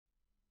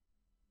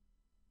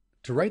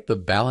To write the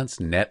balanced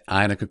net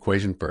ionic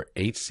equation for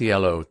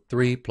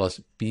HClO3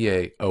 plus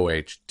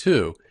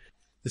BaOH2,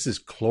 this is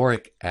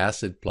chloric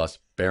acid plus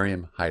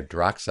barium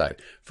hydroxide.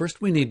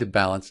 First, we need to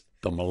balance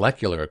the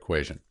molecular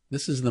equation.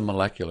 This is the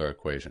molecular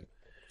equation.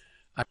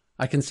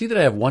 I can see that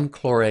I have one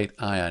chlorate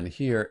ion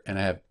here and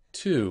I have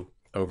two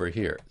over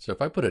here. So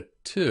if I put a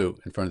 2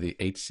 in front of the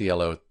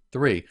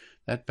HClO3,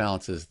 that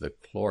balances the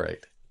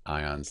chlorate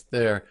ions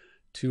there.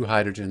 2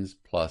 hydrogens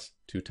plus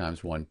 2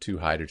 times 1, 2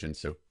 hydrogens.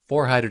 So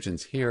 4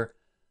 hydrogens here.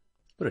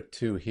 Put a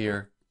 2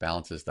 here,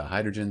 balances the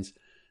hydrogens.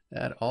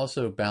 That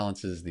also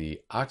balances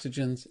the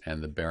oxygens,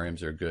 and the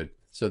bariums are good.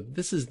 So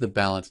this is the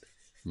balanced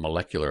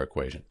molecular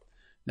equation.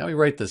 Now we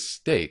write the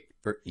state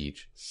for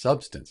each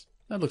substance.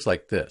 That looks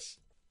like this.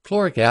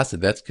 Chloric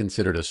acid, that's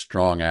considered a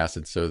strong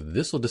acid, so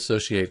this will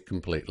dissociate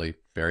completely.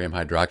 Barium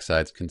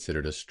hydroxide is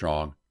considered a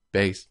strong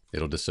base.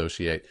 It'll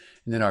dissociate.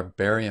 And then our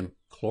barium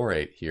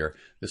chlorate here,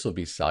 this will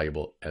be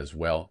soluble as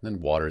well. And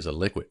then water is a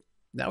liquid.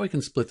 Now we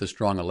can split the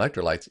strong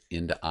electrolytes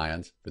into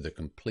ions for the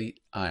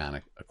complete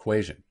ionic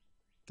equation.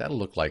 That'll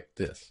look like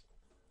this.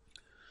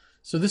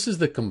 So this is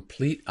the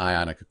complete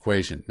ionic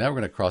equation. Now we're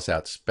going to cross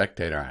out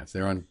spectator ions.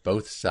 They're on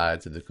both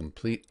sides of the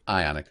complete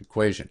ionic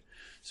equation.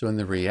 So in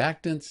the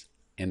reactants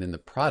and in the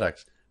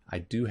products, I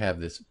do have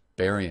this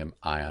barium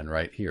ion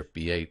right here,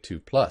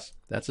 Ba2+.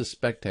 That's a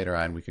spectator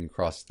ion. We can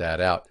cross that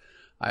out.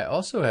 I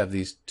also have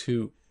these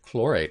 2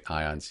 chlorate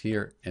ions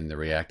here in the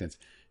reactants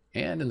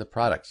and in the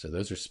products. So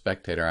those are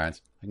spectator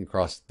ions. I can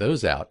cross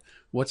those out.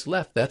 What's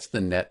left, that's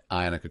the net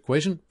ionic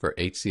equation for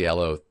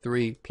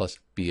HClO3 plus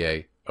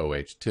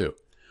BaOH2.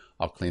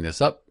 I'll clean this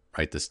up,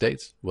 write the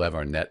states. We'll have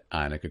our net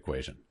ionic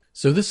equation.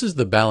 So this is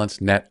the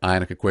balanced net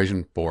ionic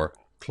equation for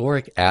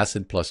chloric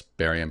acid plus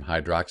barium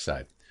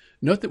hydroxide.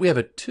 Note that we have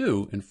a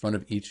 2 in front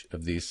of each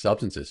of these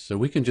substances, so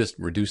we can just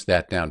reduce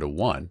that down to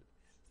 1,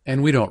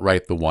 and we don't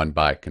write the 1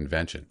 by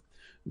convention.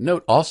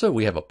 Note also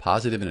we have a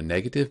positive and a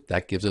negative.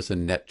 That gives us a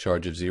net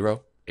charge of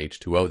 0.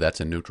 H2O, that's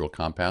a neutral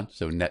compound,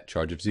 so net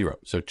charge of 0.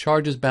 So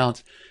charge is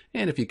balanced,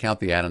 and if you count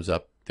the atoms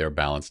up, they're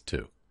balanced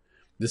too.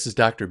 This is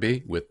Dr.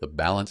 B with the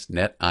balanced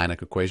net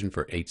ionic equation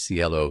for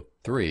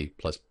HClO3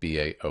 plus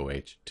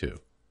BaOH2.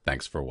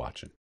 Thanks for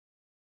watching.